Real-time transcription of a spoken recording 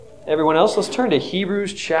Everyone else, let's turn to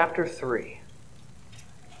Hebrews chapter 3.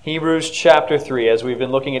 Hebrews chapter 3. As we've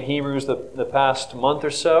been looking at Hebrews the past month or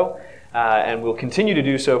so, and we'll continue to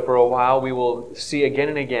do so for a while, we will see again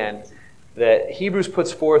and again that Hebrews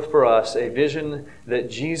puts forth for us a vision that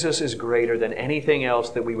Jesus is greater than anything else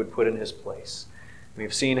that we would put in His place.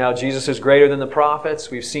 We've seen how Jesus is greater than the prophets.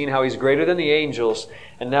 We've seen how He's greater than the angels.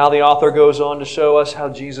 And now the author goes on to show us how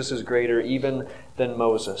Jesus is greater even than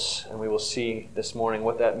Moses. And we will see this morning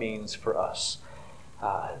what that means for us.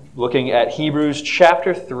 Looking at Hebrews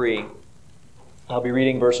chapter 3, I'll be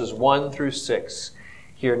reading verses 1 through 6.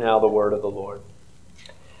 Hear now the word of the Lord.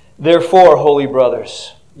 Therefore, holy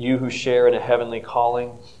brothers, you who share in a heavenly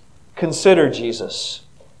calling, consider Jesus,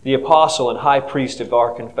 the apostle and high priest of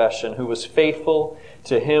our confession, who was faithful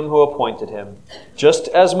to Him who appointed him, just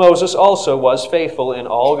as Moses also was faithful in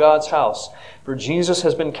all God's house. For Jesus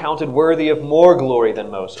has been counted worthy of more glory than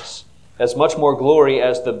Moses, as much more glory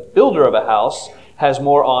as the builder of a house has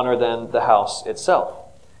more honor than the house itself.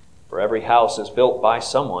 For every house is built by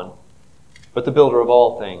someone, but the builder of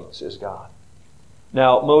all things is God.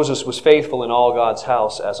 Now, Moses was faithful in all God's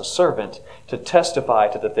house as a servant to testify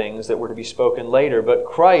to the things that were to be spoken later. But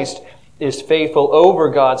Christ is faithful over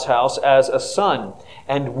God's house as a son,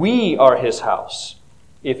 and we are His house,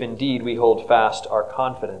 if indeed we hold fast our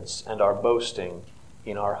confidence and our boasting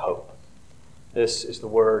in our hope. This is the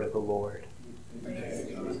word of the Lord.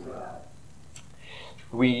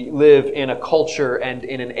 We live in a culture and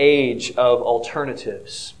in an age of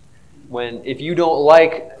alternatives. When if you don't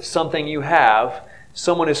like something you have,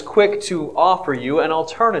 someone is quick to offer you an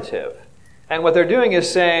alternative. And what they're doing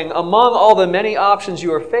is saying, among all the many options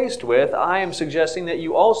you are faced with, I am suggesting that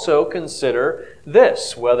you also consider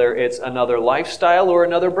this, whether it's another lifestyle or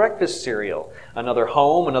another breakfast cereal, another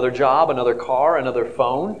home, another job, another car, another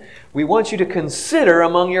phone. We want you to consider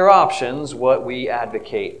among your options what we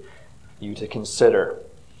advocate you to consider.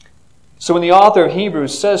 So when the author of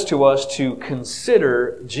Hebrews says to us to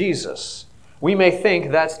consider Jesus, we may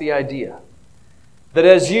think that's the idea. That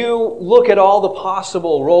as you look at all the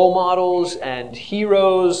possible role models and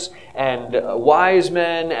heroes and wise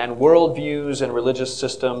men and worldviews and religious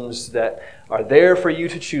systems that are there for you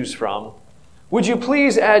to choose from, would you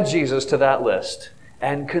please add Jesus to that list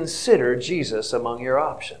and consider Jesus among your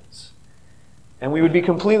options? And we would be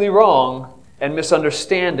completely wrong and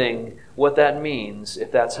misunderstanding what that means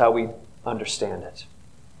if that's how we understand it.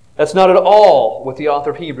 That's not at all what the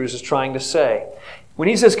author of Hebrews is trying to say. When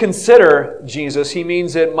he says consider Jesus, he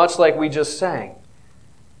means it much like we just sang.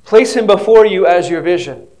 Place Him before you as your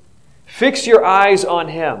vision. Fix your eyes on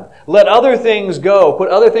Him. Let other things go. Put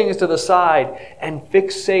other things to the side and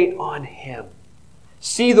fixate on Him.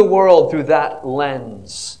 See the world through that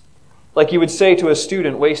lens. Like you would say to a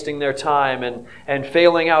student wasting their time and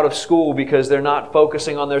failing out of school because they're not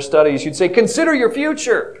focusing on their studies, you'd say, consider your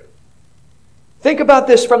future. Think about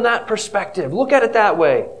this from that perspective. Look at it that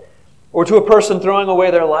way. Or to a person throwing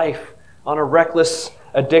away their life on a reckless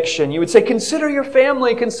addiction, you would say, consider your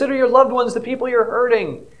family, consider your loved ones, the people you're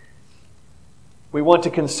hurting. We want to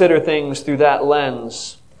consider things through that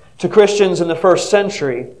lens. To Christians in the first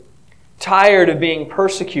century, tired of being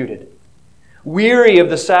persecuted, weary of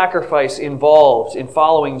the sacrifice involved in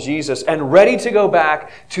following Jesus, and ready to go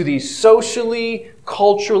back to the socially,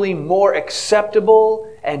 culturally more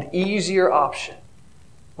acceptable and easier option,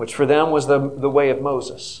 which for them was the way of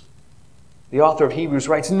Moses. The author of Hebrews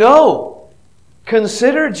writes, no!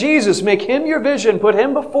 Consider Jesus. Make Him your vision. Put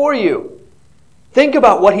Him before you. Think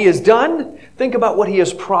about what He has done. Think about what He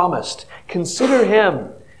has promised. Consider Him.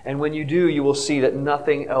 And when you do, you will see that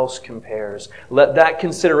nothing else compares. Let that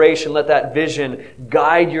consideration, let that vision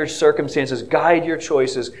guide your circumstances, guide your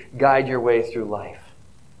choices, guide your way through life.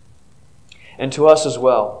 And to us as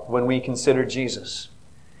well, when we consider Jesus,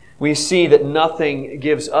 we see that nothing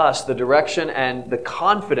gives us the direction and the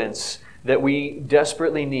confidence that we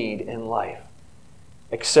desperately need in life,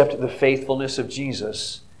 except the faithfulness of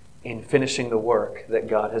Jesus in finishing the work that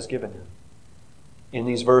God has given Him. In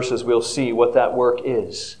these verses, we'll see what that work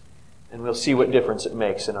is, and we'll see what difference it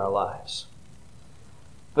makes in our lives.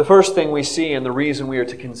 The first thing we see, and the reason we are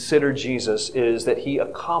to consider Jesus, is that He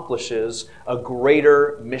accomplishes a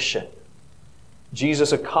greater mission.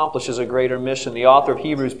 Jesus accomplishes a greater mission. The author of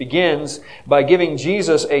Hebrews begins by giving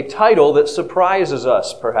Jesus a title that surprises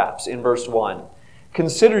us, perhaps, in verse 1.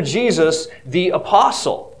 Consider Jesus the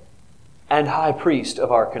apostle and high priest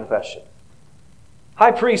of our confession.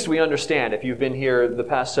 High priest, we understand, if you've been here the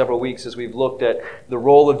past several weeks as we've looked at the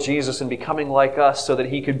role of Jesus in becoming like us so that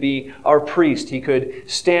He could be our priest. He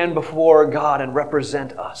could stand before God and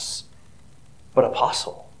represent us. But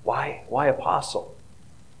apostle, why apostle?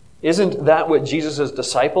 Isn't that what Jesus'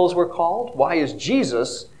 disciples were called? Why is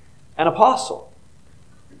Jesus an apostle?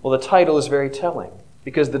 Well, the title is very telling,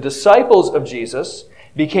 because the disciples of Jesus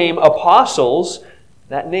became apostles.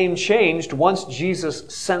 That name changed once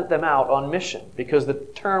Jesus sent them out on mission, because the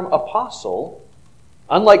term apostle,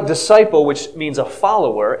 unlike disciple, which means a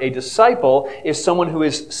follower, a disciple is someone who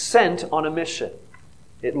is sent on a mission.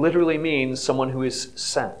 It literally means someone who is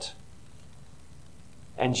sent.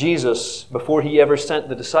 And Jesus, before he ever sent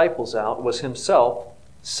the disciples out, was himself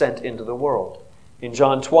sent into the world. In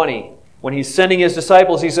John 20, when he's sending his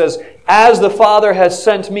disciples, he says, "As the Father has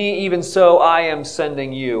sent me, even so I am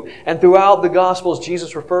sending you." And throughout the Gospels,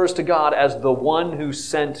 Jesus refers to God as the one who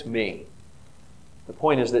sent me. The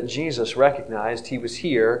point is that Jesus recognized he was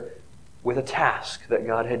here with a task that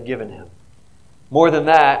God had given him. More than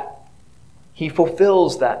that, he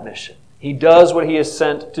fulfills that mission. He does what he is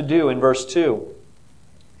sent to do in verse 2.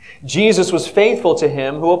 Jesus was faithful to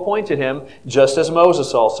him who appointed him, just as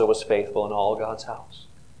Moses also was faithful in all God's house.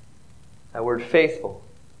 That word faithful,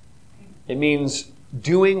 it means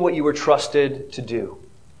doing what you were trusted to do.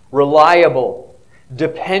 Reliable,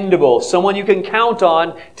 dependable, someone you can count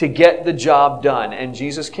on to get the job done. And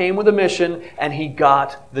Jesus came with a mission, and he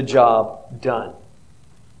got the job done.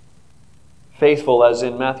 Faithful, as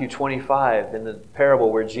in Matthew 25, in the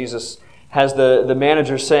parable where Jesus has the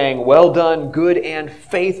manager saying, "Well done, good and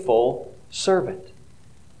faithful servant."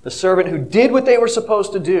 The servant who did what they were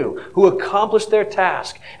supposed to do, who accomplished their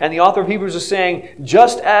task. And the author of Hebrews is saying,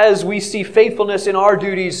 just as we see faithfulness in our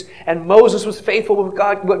duties, and Moses was faithful with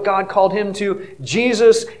God, what God called him to,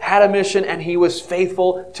 Jesus had a mission and he was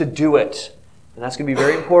faithful to do it. And that's going to be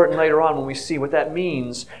very important later on when we see what that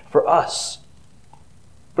means for us.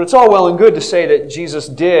 But it's all well and good to say that Jesus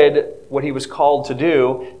did what he was called to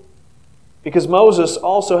do, because Moses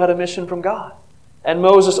also had a mission from God. And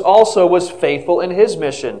Moses also was faithful in his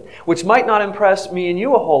mission, which might not impress me and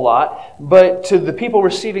you a whole lot, but to the people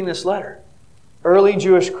receiving this letter, early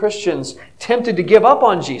Jewish Christians tempted to give up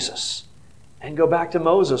on Jesus and go back to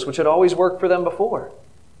Moses, which had always worked for them before.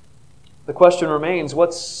 The question remains,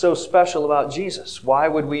 what's so special about Jesus? Why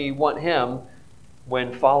would we want him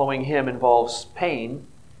when following him involves pain,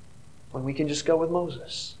 when we can just go with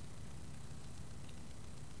Moses?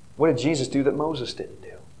 What did Jesus do that Moses didn't do?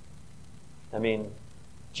 I mean,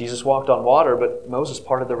 Jesus walked on water, but Moses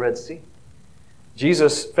parted the Red Sea.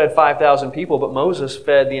 Jesus fed 5,000 people, but Moses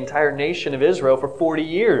fed the entire nation of Israel for 40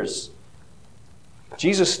 years.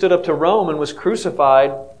 Jesus stood up to Rome and was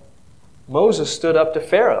crucified. Moses stood up to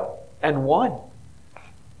Pharaoh and won.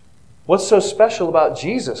 What's so special about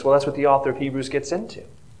Jesus? Well, that's what the author of Hebrews gets into.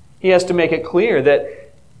 He has to make it clear that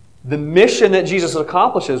the mission that Jesus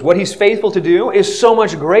accomplishes, what he's faithful to do, is so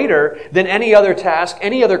much greater than any other task,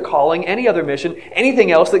 any other calling, any other mission,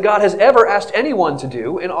 anything else that God has ever asked anyone to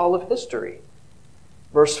do in all of history.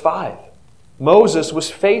 Verse 5, Moses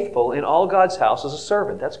was faithful in all God's house as a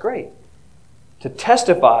servant. That's great. To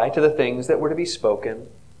testify to the things that were to be spoken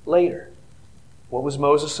later. What was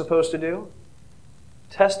Moses supposed to do?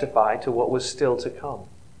 Testify to what was still to come.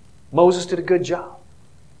 Moses did a good job.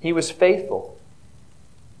 He was faithful.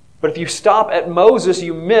 But if you stop at Moses,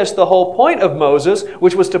 you miss the whole point of Moses,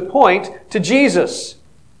 which was to point to Jesus.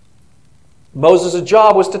 Moses'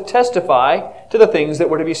 job was to testify to the things that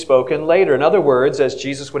were to be spoken later. In other words, as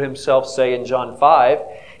Jesus would himself say in John 5,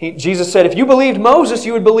 Jesus said, if you believed Moses,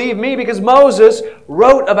 you would believe me because Moses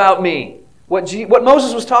wrote about me. What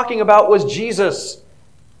Moses was talking about was Jesus.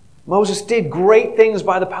 Moses did great things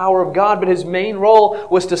by the power of God, but his main role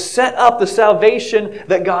was to set up the salvation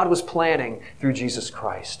that God was planning through Jesus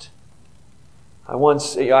Christ.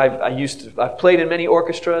 I've played in many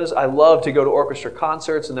orchestras. I love to go to orchestra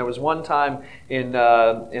concerts, and there was one time in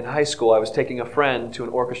high school I was taking a friend to an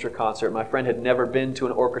orchestra concert. My friend had never been to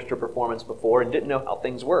an orchestra performance before and didn't know how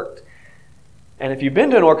things worked. And if you've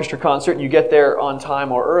been to an orchestra concert and you get there on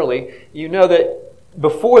time or early, you know that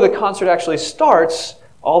before the concert actually starts,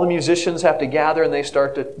 all the musicians have to gather and they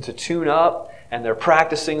start to tune up, and they're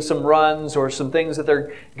practicing some runs or some things that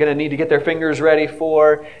they're going to need to get their fingers ready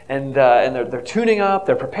for, and they're tuning up,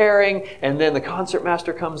 they're preparing, and then the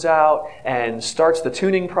concertmaster comes out and starts the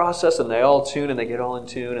tuning process, and they all tune and they get all in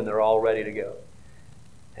tune and they're all ready to go.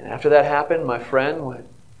 And after that happened, my friend went,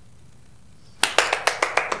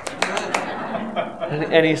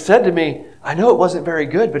 and he said to me, I know it wasn't very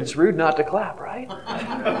good, but it's rude not to clap, right?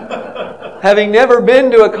 Having never been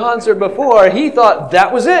to a concert before, he thought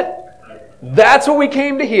that was it. That's what we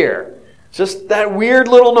came to hear. Just that weird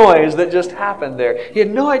little noise that just happened there. He had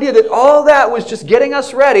no idea that all that was just getting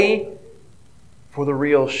us ready for the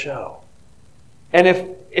real show. And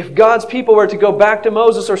if God's people were to go back to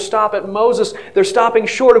Moses or stop at Moses, they're stopping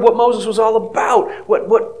short of what Moses was all about,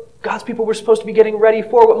 what God's people were supposed to be getting ready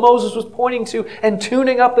for, what Moses was pointing to and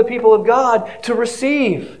tuning up the people of God to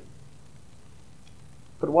receive.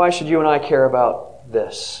 But why should you and I care about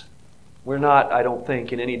this? We're not, I don't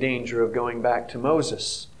think, in any danger of going back to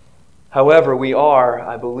Moses. However, we are,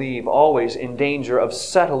 I believe, always in danger of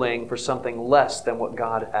settling for something less than what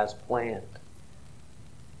God has planned.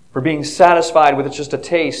 For being satisfied with just a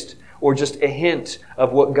taste or just a hint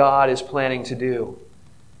of what God is planning to do.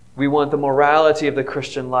 We want the morality of the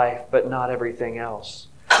Christian life, but not everything else.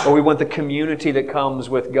 Or we want the community that comes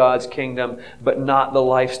with God's kingdom, but not the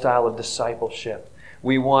lifestyle of discipleship.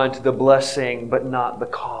 We want the blessing, but not the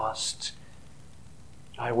cost.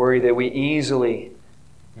 I worry that we easily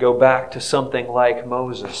go back to something like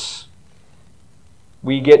Moses.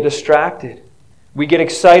 We get distracted. We get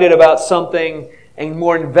excited about something and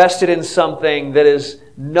more invested in something that is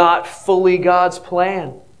not fully God's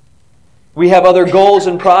plan. We have other goals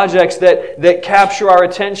and projects that capture our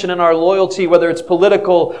attention and our loyalty, whether it's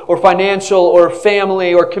political or financial or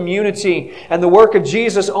family or community. And the work of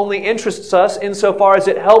Jesus only interests us insofar as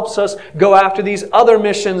it helps us go after these other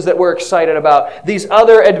missions that we're excited about, these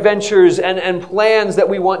other adventures and plans that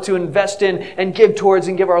we want to invest in and give towards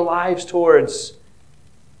and give our lives towards.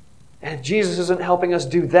 And if Jesus isn't helping us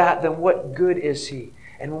do that, then what good is He?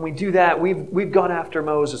 And when we do that, we've gone after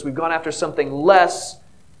Moses. We've gone after something less,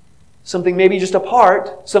 something maybe just a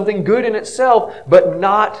part, something good in itself, but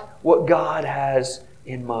not what God has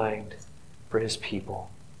in mind for His people.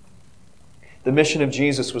 The mission of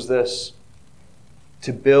Jesus was this: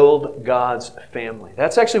 to build God's family.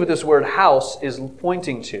 That's actually what this word house is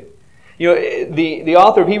pointing to. You know, the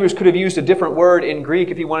author of Hebrews could have used a different word in Greek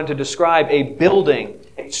if he wanted to describe a building,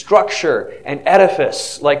 a structure, an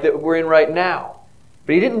edifice like that we're in right now.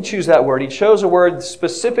 But he didn't choose that word. He chose a word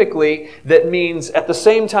specifically that means at the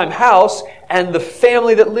same time house and the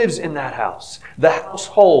family that lives in that house, the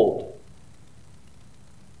household.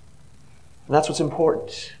 And that's what's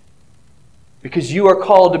important. Because you are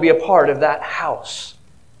called to be a part of that house.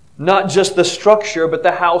 Not just the structure, but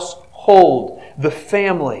the household, the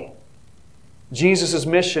family. Jesus'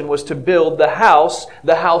 mission was to build the house,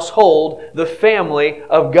 the household, the family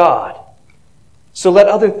of God. So let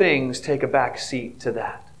other things take a back seat to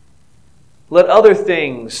that. Let other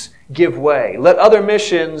things give way. Let other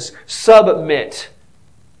missions submit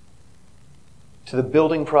to the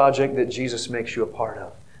building project that Jesus makes you a part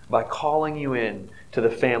of by calling you in to the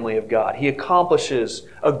family of God. He accomplishes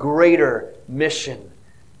a greater mission,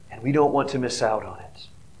 and we don't want to miss out on it.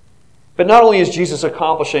 But not only is Jesus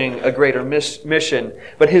accomplishing a greater mission,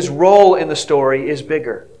 but His role in the story is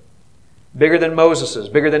bigger. Bigger than Moses's,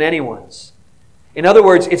 bigger than anyone's. In other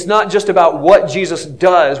words, it's not just about what Jesus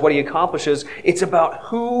does, what He accomplishes, it's about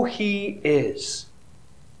who He is.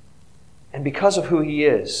 And because of who He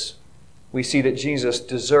is, we see that Jesus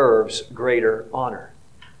deserves greater honor.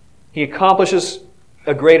 He accomplishes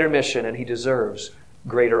a greater mission and He deserves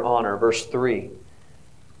greater honor. Verse 3.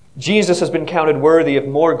 Jesus has been counted worthy of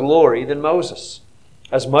more glory than Moses.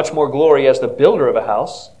 As much more glory as the builder of a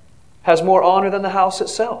house has more honor than the house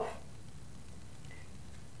itself.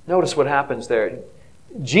 Notice what happens there.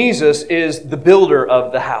 Jesus is the builder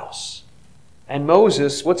of the house. And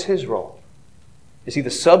Moses, what's his role? Is he the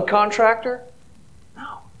subcontractor?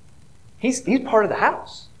 No. He's part of the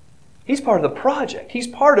house. He's part of the project. He's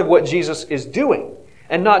part of what Jesus is doing.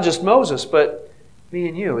 And not just Moses, but me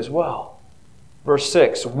and you as well. Verse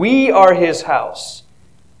 6, we are His house,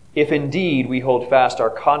 if indeed we hold fast our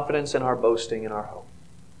confidence and our boasting and our hope.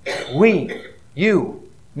 We, you,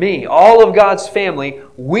 me, all of God's family,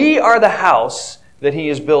 we are the house that He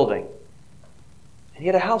is building. And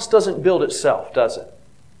yet a house doesn't build itself, does it?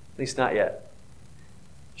 At least not yet.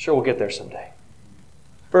 Sure, we'll get there someday.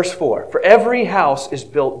 Verse 4, for every house is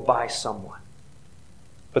built by someone,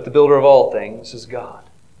 but the builder of all things is God.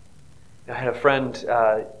 I had a friend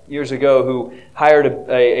years ago who hired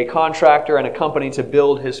a contractor and a company to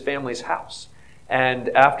build his family's house. And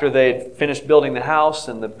after they'd finished building the house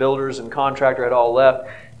and the builders and contractor had all left,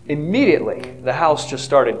 immediately the house just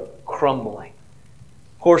started crumbling.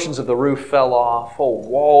 Portions of the roof fell off, whole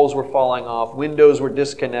walls were falling off, windows were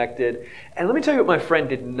disconnected. And let me tell you what my friend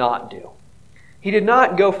did not do. He did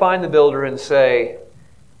not go find the builder and say,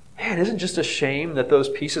 man, isn't it just a shame that those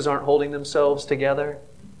pieces aren't holding themselves together?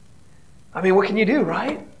 I mean, what can you do,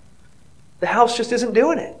 right? The house just isn't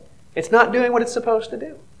doing it. It's not doing what it's supposed to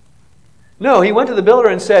do. No, he went to the builder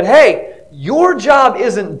and said, hey, your job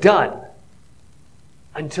isn't done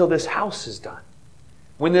until this house is done.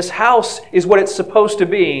 When this house is what it's supposed to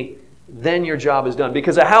be, then your job is done.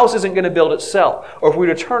 Because a house isn't going to build itself. Or if we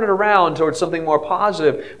were to turn it around towards something more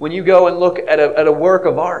positive, when you go and look at a work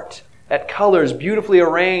of art, at colors beautifully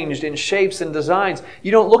arranged in shapes and designs,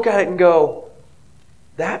 you don't look at it and go,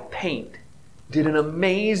 that paint did an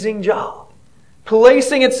amazing job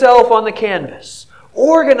placing itself on the canvas,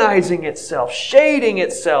 organizing itself, shading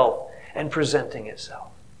itself, and presenting itself.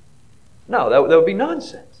 No, that would be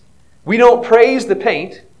nonsense. We don't praise the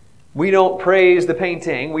paint. We don't praise the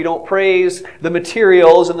painting. We don't praise the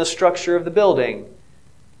materials and the structure of the building.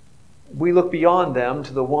 We look beyond them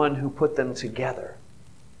to the one who put them together.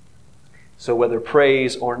 So whether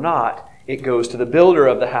praise or not, it goes to the builder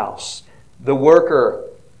of the house, the worker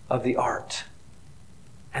of the art.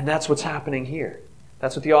 And that's what's happening here.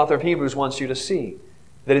 That's what the author of Hebrews wants you to see.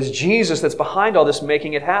 That it's Jesus that's behind all this,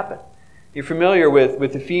 making it happen. You're familiar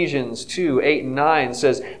with Ephesians 2, 8 and 9. It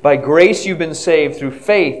says, by grace you've been saved through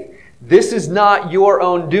faith. This is not your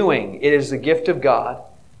own doing. It is the gift of God,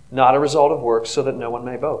 not a result of works, so that no one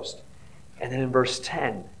may boast. And then in verse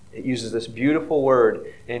 10, it uses this beautiful word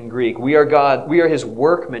in Greek. We are His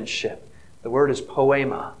workmanship. The word is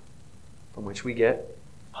poema, from which we get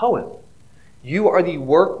poem. You are the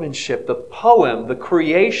workmanship, the poem, the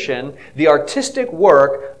creation, the artistic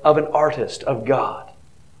work of an artist, of God.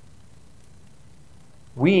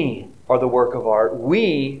 We are the work of art.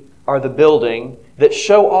 We are the building that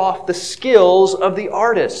show off the skills of the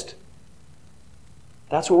artist.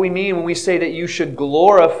 That's what we mean when we say that you should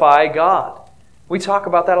glorify God. We talk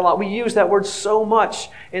about that a lot. We use that word so much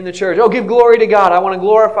in the church. Oh, give glory to God. I want to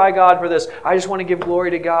glorify God for this. I just want to give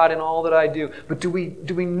glory to God in all that I do. But do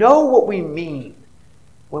we know what we mean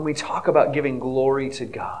when we talk about giving glory to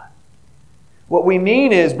God? What we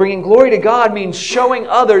mean is bringing glory to God means showing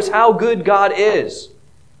others how good God is.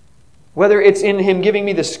 Whether it's in Him giving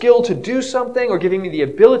me the skill to do something, or giving me the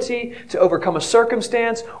ability to overcome a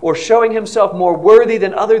circumstance, or showing Himself more worthy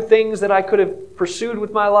than other things that I could have pursued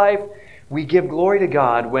with my life, we give glory to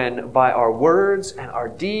God when by our words and our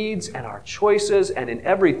deeds and our choices and in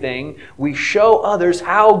everything, we show others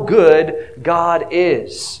how good God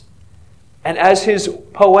is. And as His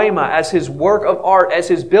poema, as His work of art, as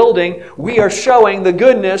His building, we are showing the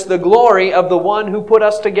goodness, the glory of the one who put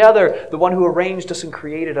us together, the one who arranged us and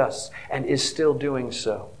created us and is still doing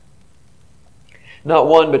so. Not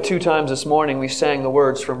one, but 2 times this morning we sang the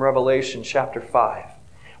words from Revelation chapter 5.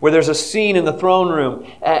 Where there's a scene in the throne room,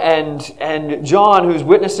 and John, who's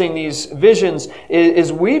witnessing these visions,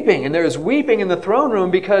 is weeping. And there's weeping in the throne room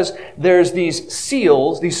because there's these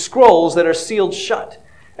seals, these scrolls that are sealed shut.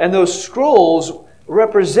 And those scrolls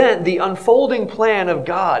represent the unfolding plan of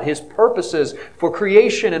God, His purposes for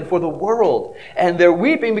creation and for the world. And they're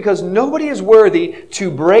weeping because nobody is worthy to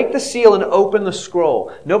break the seal and open the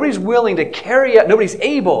scroll. Nobody's willing to carry out, nobody's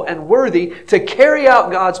able and worthy to carry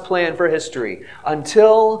out God's plan for history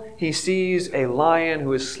until He sees a lion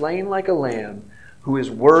who is slain like a lamb, who is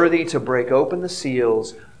worthy to break open the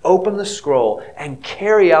seals, open the scroll, and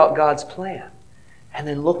carry out God's plan. And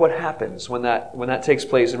then look what happens when that takes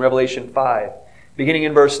place in Revelation 5. Beginning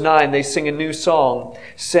in verse 9, they sing a new song,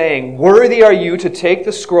 saying, worthy are you to take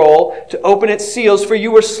the scroll, to open its seals, for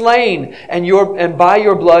you were slain, and by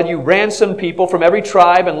your blood you ransomed people from every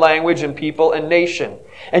tribe and language and people and nation.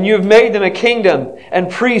 And you have made them a kingdom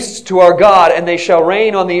and priests to our God, and they shall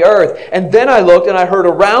reign on the earth. And then I looked, and I heard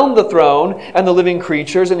around the throne and the living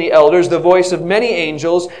creatures and the elders the voice of many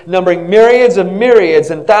angels, numbering myriads of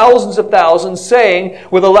myriads and thousands of thousands, saying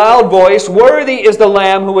with a loud voice, worthy is the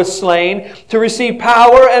Lamb who was slain to receive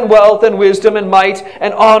power and wealth and wisdom and might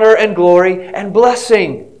and honor and glory and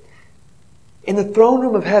blessing. In the throne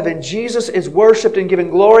room of heaven, Jesus is worshipped and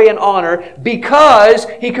given glory and honor because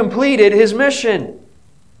He completed His mission.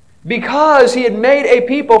 Because He had made a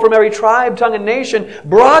people from every tribe, tongue, and nation,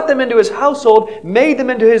 brought them into His household, made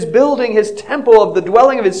them into His building, His temple of the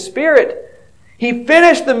dwelling of His Spirit. He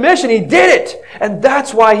finished the mission. He did it. And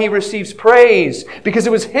that's why He receives praise, because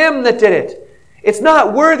it was Him that did it. It's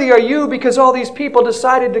not worthy are you because all these people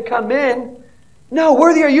decided to come in. No,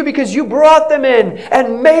 worthy are you because you brought them in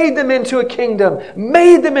and made them into a kingdom,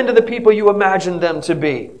 made them into the people you imagined them to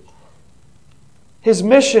be. His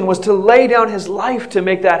mission was to lay down His life to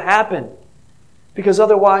make that happen, because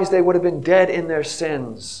otherwise they would have been dead in their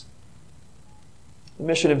sins. The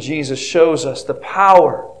mission of Jesus shows us the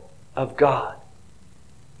power of God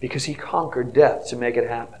because He conquered death to make it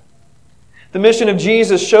happen. The mission of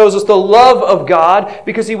Jesus shows us the love of God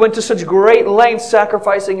because He went to such great lengths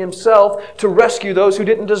sacrificing Himself to rescue those who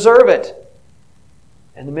didn't deserve it.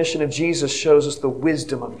 And the mission of Jesus shows us the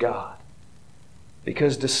wisdom of God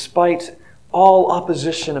because despite all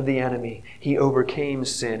opposition of the enemy, He overcame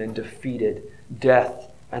sin and defeated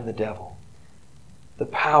death and the devil. The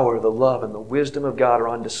power, the love, and the wisdom of God are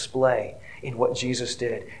on display in what Jesus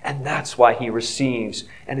did. And that's why He receives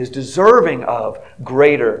and is deserving of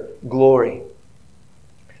greater glory.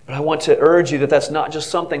 But I want to urge you that that's not just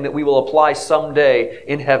something that we will apply someday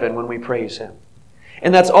in heaven when we praise Him.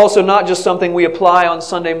 And that's also not just something we apply on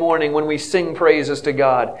Sunday morning when we sing praises to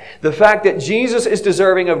God. The fact that Jesus is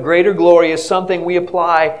deserving of greater glory is something we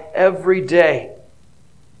apply every day.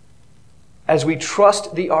 As we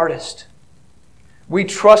trust the artist, we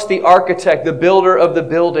trust the architect, the builder of the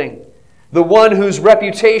building, the one whose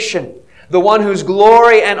reputation, the one whose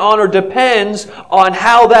glory and honor depends on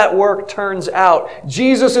how that work turns out.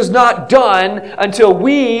 Jesus is not done until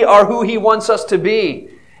we are who He wants us to be.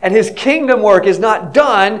 And His kingdom work is not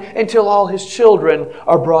done until all His children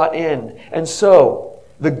are brought in. And so,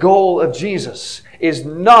 the goal of Jesus is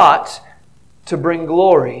not to bring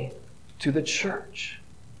glory to the church.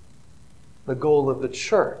 The goal of the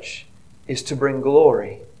church is to bring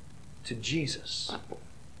glory to Jesus.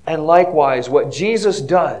 And likewise, what Jesus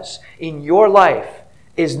does in your life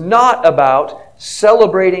is not about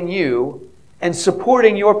celebrating you and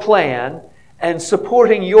supporting your plan and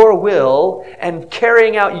supporting your will and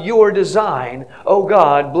carrying out your design. Oh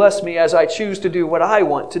God, bless me as I choose to do what I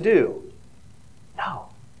want to do. No.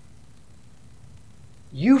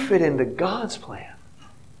 You fit into God's plan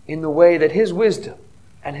in the way that His wisdom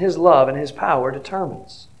and His love and His power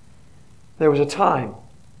determines. There was a time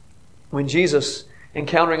when Jesus,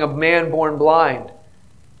 encountering a man born blind,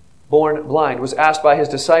 was asked by His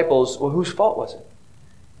disciples, well, whose fault was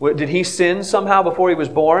it? Did he sin somehow before he was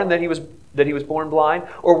born that he was born blind?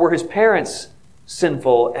 Or were his parents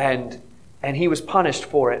sinful and he was punished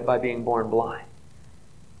for it by being born blind?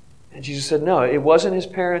 And Jesus said, no, it wasn't his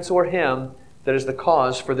parents or him that is the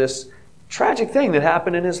cause for this tragic thing that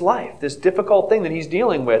happened in his life, this difficult thing that he's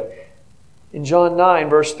dealing with. In John 9,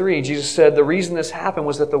 verse 3, Jesus said, the reason this happened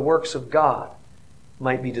was that the works of God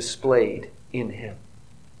might be displayed in him.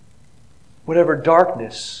 Whatever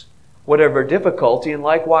darkness, whatever difficulty, and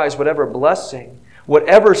likewise whatever blessing,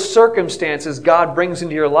 whatever circumstances God brings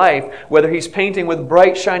into your life, whether He's painting with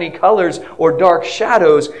bright, shiny colors or dark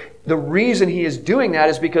shadows, the reason He is doing that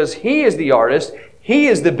is because He is the artist, He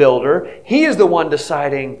is the builder, He is the one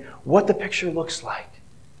deciding what the picture looks like.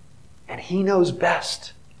 And He knows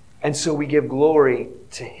best. And so we give glory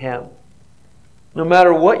to Him. No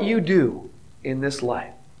matter what you do in this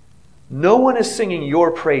life, no one is singing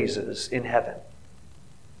your praises in heaven.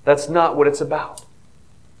 That's not what it's about.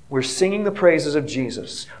 We're singing the praises of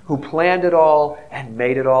Jesus, who planned it all and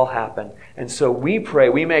made it all happen. And so we pray,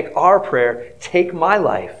 we make our prayer, take my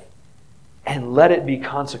life and let it be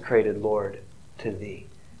consecrated, Lord, to Thee.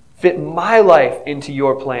 Fit my life into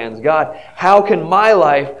your plans. God, how can my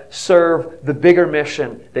life serve the bigger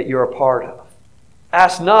mission that you're a part of?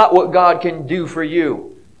 Ask not what God can do for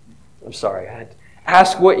you.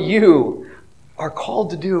 Ask what you are called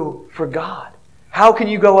to do for God. How can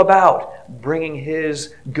you go about bringing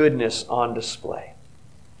His goodness on display?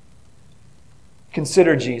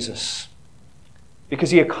 Consider Jesus,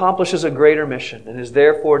 because He accomplishes a greater mission and is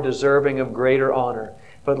therefore deserving of greater honor.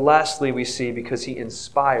 But lastly, we see because He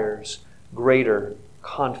inspires greater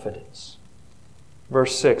confidence.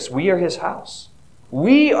 Verse 6, we are His house.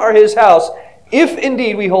 We are His house if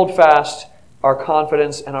indeed we hold fast our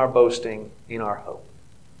confidence and our boasting in our hope.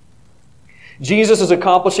 Jesus is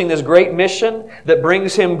accomplishing this great mission that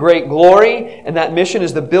brings Him great glory, and that mission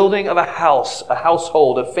is the building of a house, a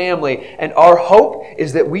household, a family. And our hope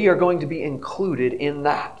is that we are going to be included in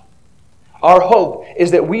that. Our hope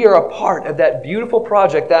is that we are a part of that beautiful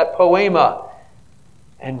project, that poema.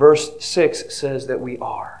 And verse 6 says that we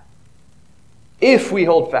are. If we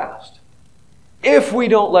hold fast. If we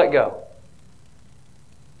don't let go.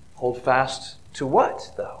 Hold fast to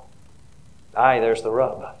what, though? There's the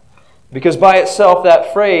rub. Because by itself,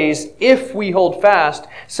 that phrase, if we hold fast,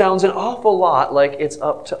 sounds an awful lot like it's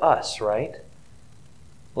up to us, right?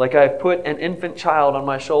 Like I've put an infant child on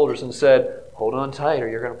my shoulders and said, hold on tight or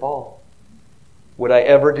you're going to fall. Would I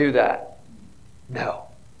ever do that? No.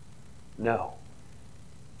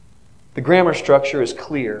 The grammar structure is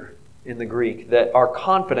clear in the Greek that our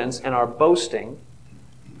confidence and our boasting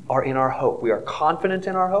are in our hope. We are confident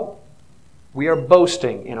in our hope. We are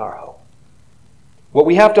boasting in our hope. What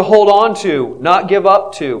we have to hold on to, not give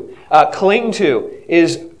up to, cling to,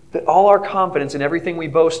 is that all our confidence in everything we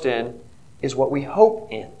boast in is what we hope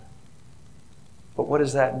in. But what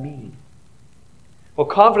does that mean? Well,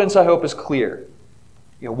 confidence, I hope, is clear.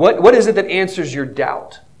 What is it that answers your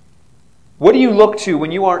doubt? What do you look to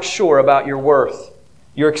when you aren't sure about your worth,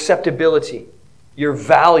 your acceptability, your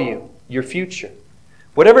value, your future?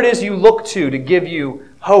 Whatever it is you look to give you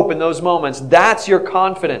hope in those moments, that's your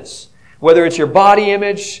confidence. Whether it's your body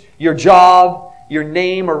image, your job, your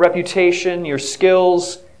name or reputation, your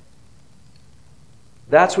skills,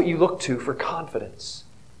 that's what you look to for confidence.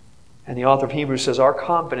 And the author of Hebrews says our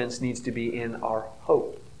confidence needs to be in our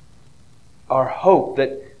hope. Our hope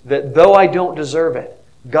that though I don't deserve it,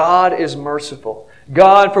 God is merciful.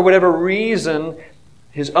 God, for whatever reason,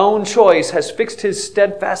 His own choice, has fixed His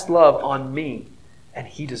steadfast love on me. And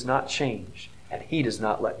He does not change. And He does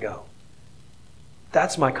not let go.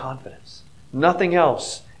 That's my confidence. Nothing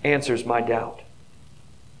else answers my doubt.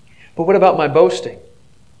 But what about my boasting?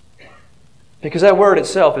 Because that word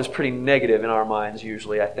itself is pretty negative in our minds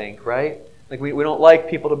usually, I think, right? Like we don't like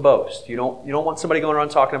people to boast. You don't want somebody going around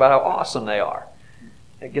talking about how awesome they are.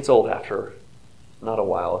 It gets old after not a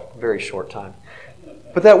while, a very short time.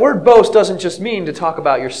 But that word boast doesn't just mean to talk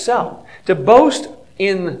about yourself. To boast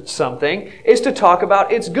in something is to talk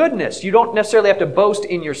about its goodness. You don't necessarily have to boast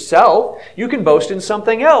in yourself. You can boast in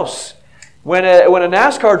something else. When a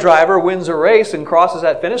NASCAR driver wins a race and crosses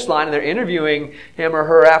that finish line and they're interviewing him or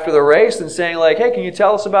her after the race and saying like, hey, can you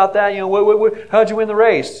tell us about that? How'd you win the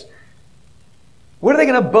race? What are they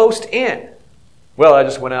going to boast in? Well, I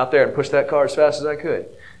just went out there and pushed that car as fast as I could.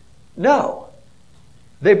 No.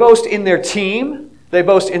 They boast in their team. They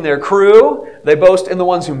boast in their crew. They boast in the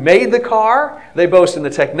ones who made the car. They boast in the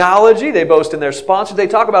technology. They boast in their sponsors. They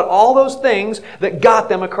talk about all those things that got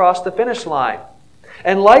them across the finish line.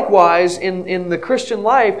 And likewise, in the Christian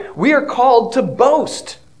life, we are called to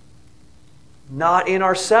boast, not in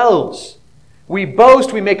ourselves. We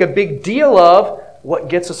boast, we make a big deal of what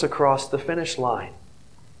gets us across the finish line.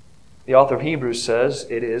 The author of Hebrews says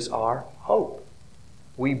it is our hope.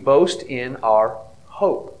 We boast in our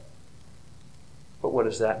hope. But what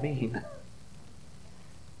does that mean?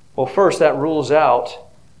 Well, first, that rules out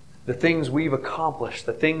the things we've accomplished,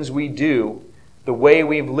 the things we do, the way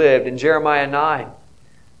we've lived. In Jeremiah 9,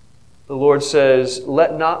 the Lord says,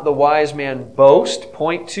 let not the wise man boast,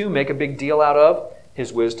 point to, make a big deal out of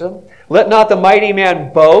his wisdom. Let not the mighty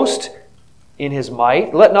man boast in his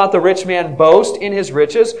might. Let not the rich man boast in his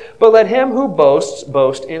riches, but let him who boasts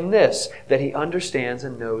boast in this, that he understands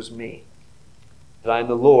and knows me, that I am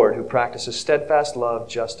the Lord who practices steadfast love,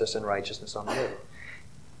 justice, and righteousness on the earth.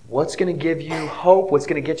 What's going to give you hope, what's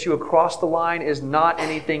going to get you across the line is not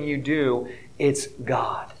anything you do. It's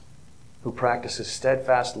God who practices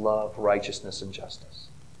steadfast love, righteousness, and justice.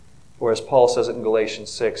 Or as Paul says it in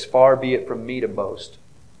Galatians 6, far be it from me to boast,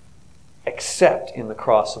 except in the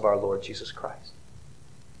cross of our Lord Jesus Christ.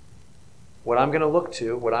 What I'm going to look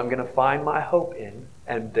to, what I'm going to find my hope in,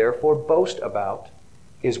 and therefore boast about,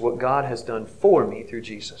 is what God has done for me through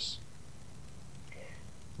Jesus.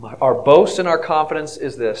 Our boast and our confidence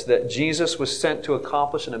is this, that Jesus was sent to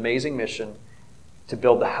accomplish an amazing mission, to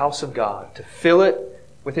build the house of God, to fill it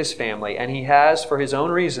with His family, and He has, for His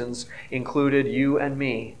own reasons, included you and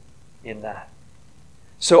me in that.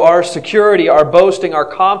 So our security, our boasting, our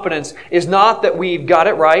confidence is not that we've got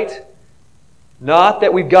it right, not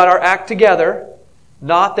that we've got our act together,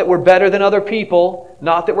 not that we're better than other people,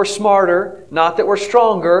 not that we're smarter, not that we're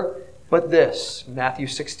stronger, but this, Matthew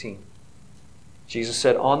 16. Jesus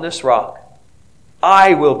said, on this rock,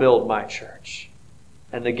 I will build my church,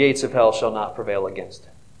 and the gates of hell shall not prevail against it.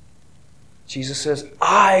 Jesus says,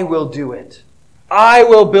 I will do it. I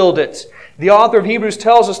will build it. The author of Hebrews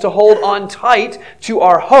tells us to hold on tight to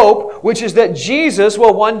our hope, which is that Jesus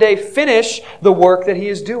will one day finish the work that He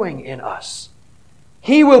is doing in us.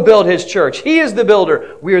 He will build His church. He is the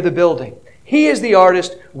builder. We are the building. He is the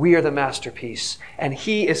artist. We are the masterpiece. And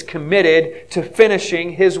He is committed to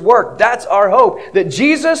finishing His work. That's our hope. That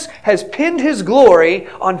Jesus has pinned His glory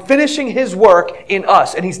on finishing His work in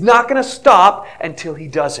us. And He's not going to stop until He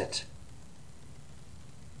does it.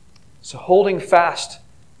 So holding fast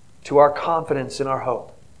to our confidence in our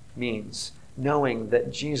hope means knowing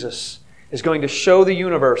that Jesus is going to show the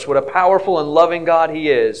universe what a powerful and loving God He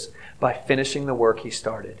is by finishing the work He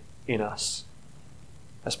started in us.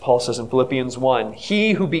 As Paul says in Philippians 1,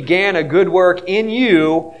 He who began a good work in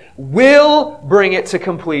you will bring it to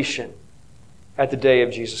completion at the day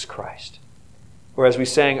of Jesus Christ. Or as we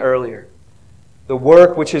sang earlier, the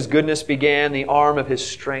work which His goodness began, the arm of His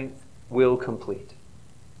strength will complete.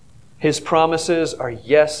 His promises are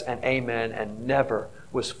yes and amen, and never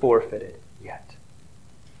was forfeited yet.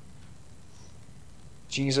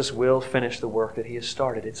 Jesus will finish the work that He has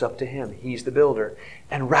started. It's up to Him. He's the builder.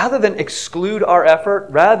 And rather than exclude our effort,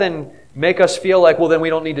 rather than make us feel like, well, then we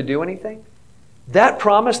don't need to do anything, that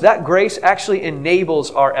promise, that grace actually enables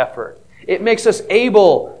our effort. It makes us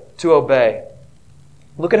able to obey.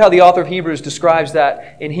 Look at how the author of Hebrews describes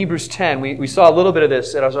that in Hebrews 10. We saw a little bit of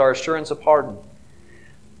this as our assurance of pardon.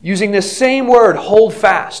 Using this same word, hold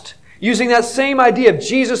fast. Using that same idea of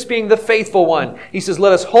Jesus being the faithful one. He says,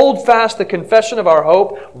 let us hold fast the confession of our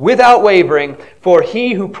hope without wavering, for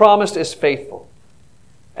he who promised is faithful.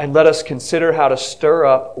 And let us consider how to stir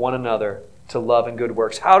up one another to love and good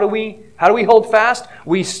works. How do we hold fast?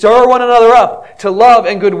 We stir one another up to love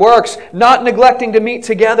and good works, not neglecting to meet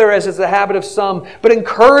together as is the habit of some, but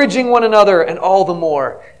encouraging one another, and all the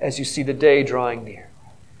more as you see the day drawing near.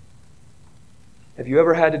 Have you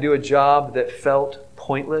ever had to do a job that felt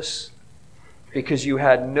pointless because you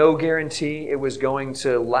had no guarantee it was going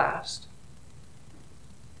to last?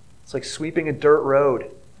 It's like sweeping a dirt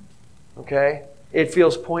road, okay? It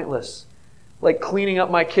feels pointless. Like cleaning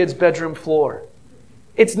up my kid's bedroom floor.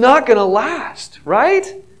 It's not going to last,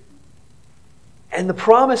 right? And the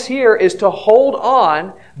promise here is to hold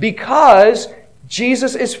on because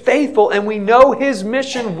Jesus is faithful and we know His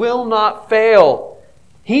mission will not fail.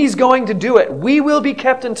 He's going to do it. We will be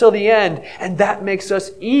kept until the end, and that makes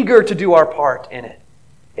us eager to do our part in it.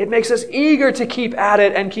 It makes us eager to keep at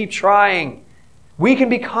it and keep trying. We can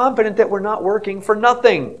be confident that we're not working for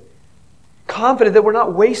nothing. Confident that we're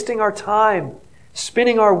not wasting our time,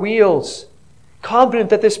 spinning our wheels. Confident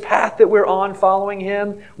that this path that we're on following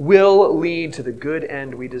Him will lead to the good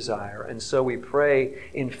end we desire. And so we pray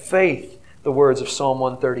in faith the words of Psalm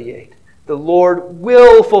 138. The Lord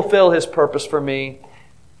will fulfill His purpose for me.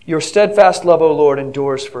 Your steadfast love, O Lord,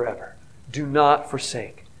 endures forever. Do not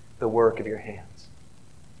forsake the work of your hands.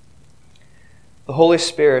 The Holy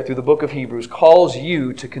Spirit, through the book of Hebrews, calls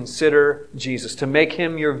you to consider Jesus, to make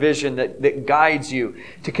Him your vision that guides you,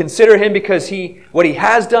 to consider Him because what He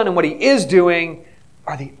has done and what He is doing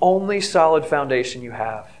are the only solid foundation you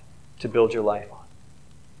have to build your life on.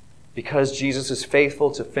 Because Jesus is faithful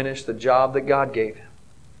to finish the job that God gave Him,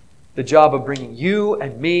 the job of bringing you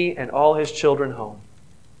and me and all His children home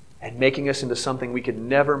and making us into something we could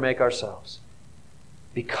never make ourselves.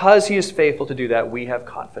 Because He is faithful to do that, we have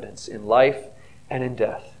confidence in life and in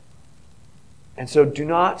death. And so do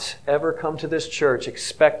not ever come to this church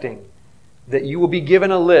expecting that you will be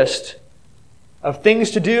given a list of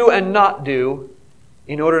things to do and not do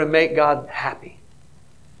in order to make God happy.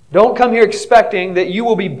 Don't come here expecting that you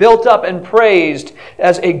will be built up and praised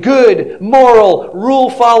as a good, moral,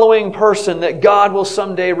 rule-following person that God will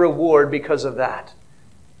someday reward because of that.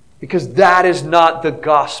 Because that is not the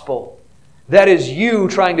gospel. That is you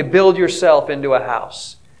trying to build yourself into a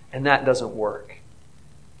house. And that doesn't work.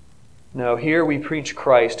 No, here we preach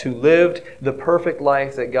Christ, who lived the perfect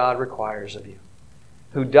life that God requires of you,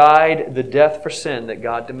 who died the death for sin that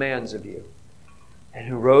God demands of you, and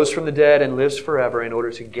who rose from the dead and lives forever in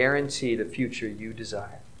order to guarantee the future you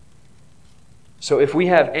desire. So if we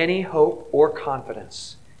have any hope or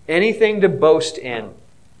confidence, anything to boast in,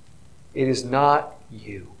 it is not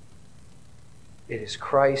you. It is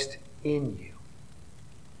Christ in you,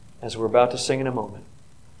 as we're about to sing in a moment.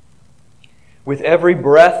 With every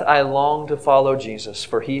breath I long to follow Jesus,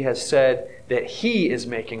 for He has said that He is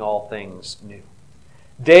making all things new.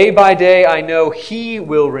 Day by day I know He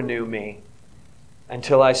will renew me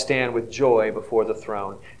until I stand with joy before the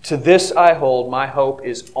throne. To this I hold, my hope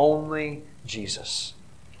is only Jesus.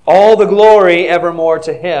 All the glory evermore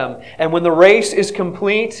to Him. And when the race is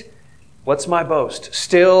complete, what's my boast?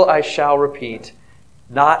 Still I shall repeat,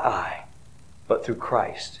 not I, but through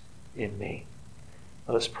Christ in me.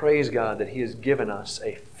 Let us praise God that He has given us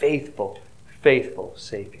a faithful, faithful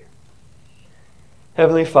Savior.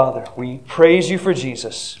 Heavenly Father, we praise You for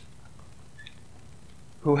Jesus,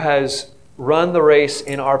 who has run the race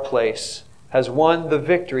in our place, has won the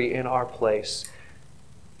victory in our place,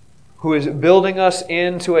 who is building us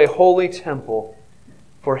into a holy temple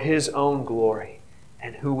for His own glory,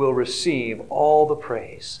 and who will receive all the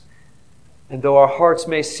praise. And though our hearts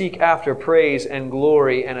may seek after praise and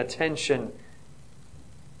glory and attention,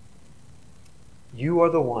 You are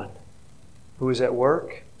the one who is at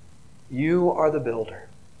work. You are the builder.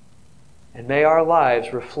 And may our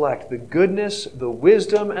lives reflect the goodness, the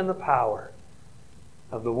wisdom, and the power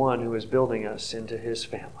of the one who is building us into His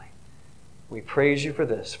family. We praise You for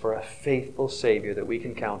this, for a faithful Savior that we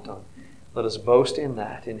can count on. Let us boast in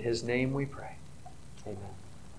that. In His name we pray. Amen.